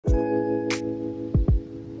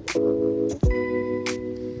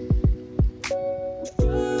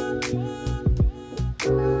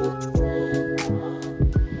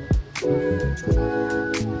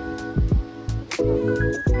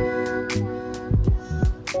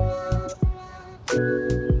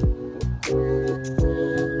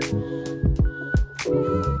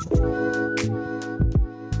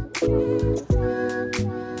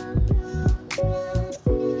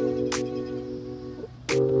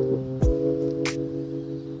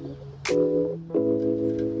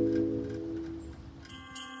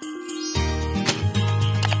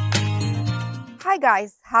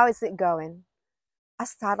guys, how is it going?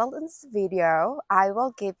 As titled in this video, I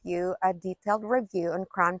will give you a detailed review on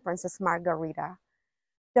Crown Princess Margaretta.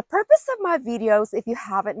 The purpose of my videos, if you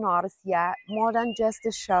haven't noticed yet, more than just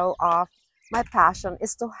to show off my passion,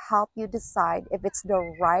 is to help you decide if it's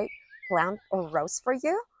the right plant or rose for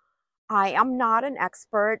you. I am not an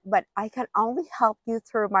expert, but I can only help you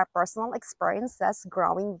through my personal experiences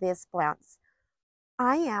growing these plants.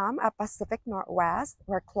 I am a Pacific Northwest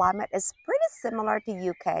where climate is pretty similar to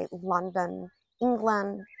UK, London,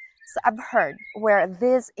 England. So I've heard where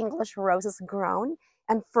these English roses grown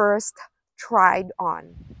and first tried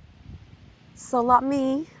on. So let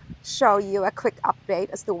me show you a quick update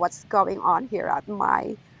as to what's going on here at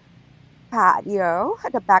my patio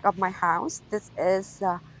at the back of my house. This is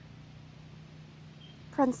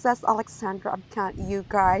Princess Alexandra of Kent, you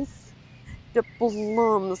guys. The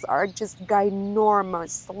blooms are just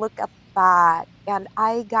ginormous. Look at that. And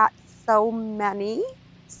I got so many.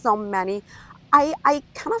 I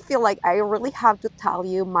kind of feel like I really have to tell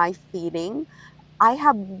you my feeding. I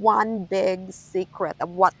have one big secret of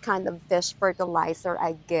what kind of fish fertilizer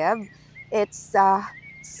I give. It's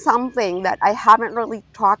something that I haven't really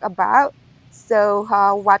talked about. So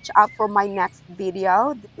watch out for my next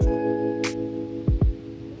video.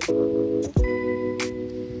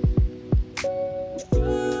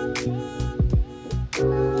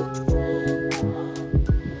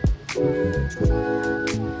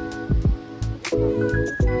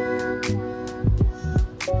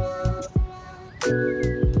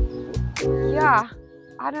 Yeah,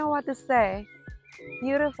 I don't know what to say.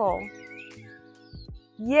 Beautiful.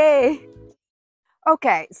 Yay.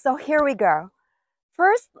 Okay, so here we go.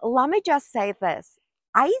 First, let me just say this.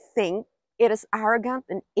 I think it is arrogant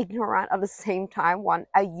and ignorant at the same time when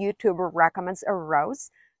a YouTuber recommends a rose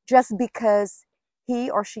just because he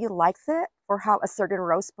or she likes it or how a certain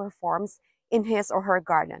rose performs in his or her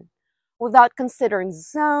garden, without considering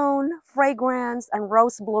zone, fragrance, and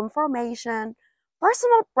rose bloom formation,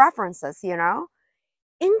 personal preferences.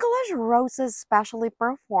 English roses especially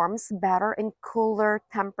performs better in cooler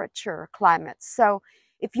temperature climates. So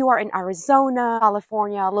if you are in Arizona,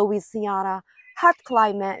 California, Louisiana, hot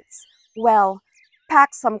climates, well,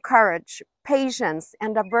 pack some courage, patience,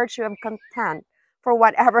 and the virtue of content for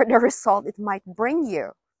whatever the result it might bring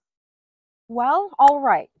you. Well, all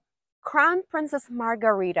right. Crown Princess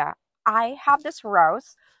Margaretta. I have this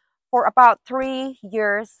rose for about 3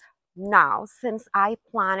 years now since I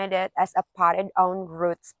planted it as a potted on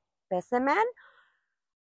root specimen.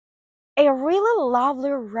 A really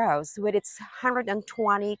lovely rose with its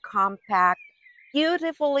 120 compact,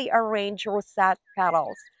 beautifully arranged rosette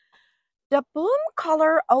petals. The bloom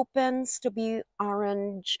color opens to be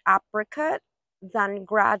orange apricot, then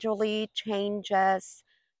gradually changes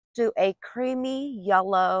to a creamy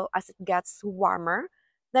yellow as it gets warmer,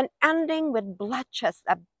 then ending with blotches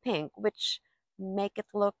of pink, which make it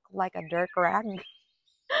look like a dirt rag.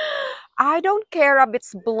 I don't care if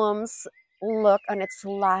its blooms look on its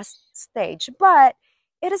last stage, but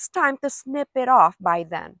it is time to snip it off by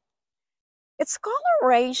then. Its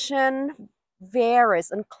coloration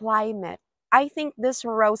varies in climate. I think this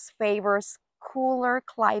rose favors cooler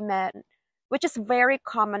climate, which is very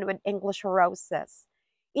common with English roses.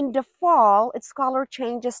 In the fall, its color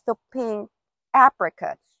changes to pink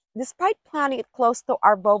apricot. Despite planting it close to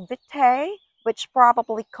arbor-vitae, which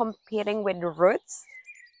probably competing with roots,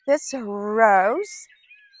 this rose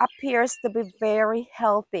appears to be very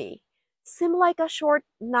healthy. Seems like a short,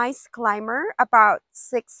 nice climber, about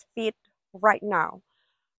 6 feet right now.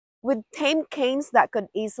 With tame canes that could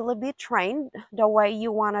easily be trained the way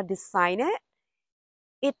you want to design it,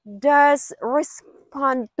 it does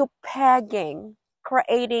respond to pegging,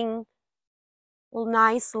 creating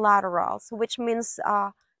nice laterals, which means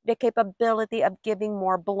the capability of giving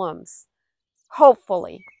more blooms,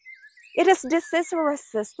 hopefully. It is disease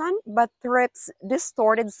resistant, but thrips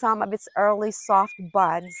distorted some of its early soft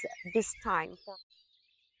buds this time.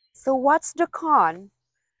 So what's the con?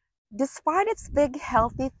 Despite its big,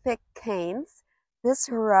 healthy, thick canes, this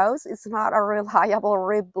rose is not a reliable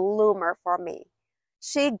rebloomer for me.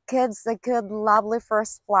 She gives a good, lovely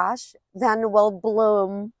first flush, then will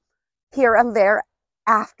bloom here and there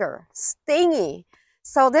after. Stingy.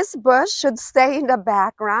 So this bush should stay in the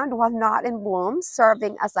background while not in bloom,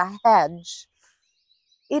 serving as a hedge.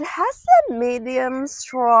 It has a medium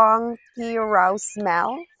strong tea rose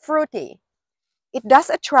smell, fruity. It does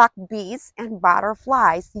attract bees and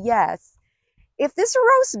butterflies, yes. If this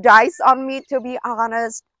rose dies on me, to be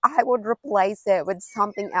honest, I would replace it with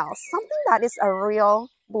something else, something that is a real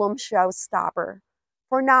bloom showstopper.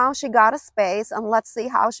 For now, she got a space, and let's see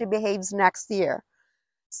how she behaves next year.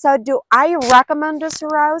 So do I recommend this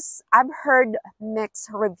rose? I've heard mixed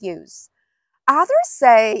reviews. Others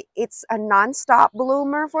say it's a non-stop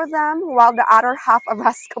bloomer for them, while the other half of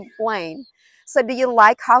us complain. So do you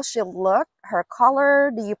like how she looked, her color?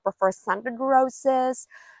 Do you prefer scented roses?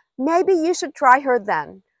 Maybe you should try her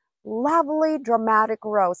then. Lovely dramatic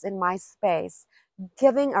rose in my space,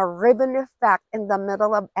 giving a ribbon effect in the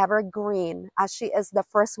middle of evergreen, as she is the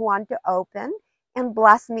first one to open and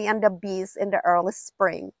bless me and the bees in the early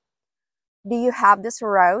spring. Do you have this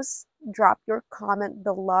rose? Drop your comment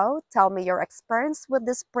below. Tell me your experience with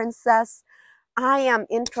this princess. I am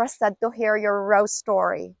interested to hear your rose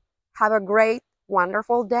story. Have a great,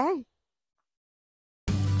 wonderful day.